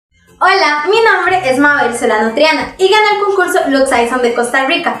Hola, mi nombre es Mabel Solano Triana y gané el concurso Look Cyzone de Costa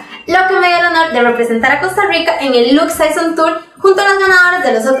Rica, lo que me dio el honor de representar a Costa Rica en el Look Cyzone Tour junto a los ganadores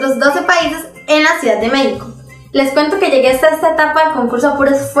de los otros 12 países en la Ciudad de México. Les cuento que llegué hasta esta etapa del concurso a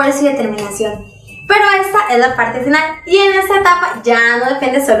puro esfuerzo y determinación. Pero esta es la parte final y en esta etapa ya no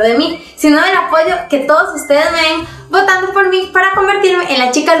depende solo de mí, sino del apoyo que todos ustedes me den votando por mí para convertirme en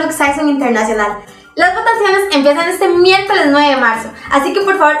la Chica Look Cyzone Internacional. Las votaciones empiezan este miércoles 9 de marzo, así que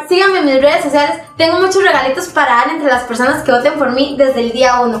por favor síganme en mis redes sociales, tengo muchos regalitos para dar entre las personas que voten por mí desde el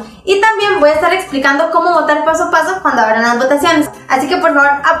día 1 y también voy a estar explicando cómo votar paso a paso cuando abran las votaciones, así que por favor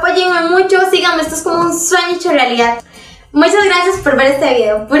apóyenme mucho, síganme, esto es como un sueño hecho realidad. Muchas gracias por ver este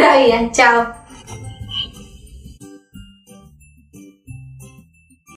video, pura vida, chao.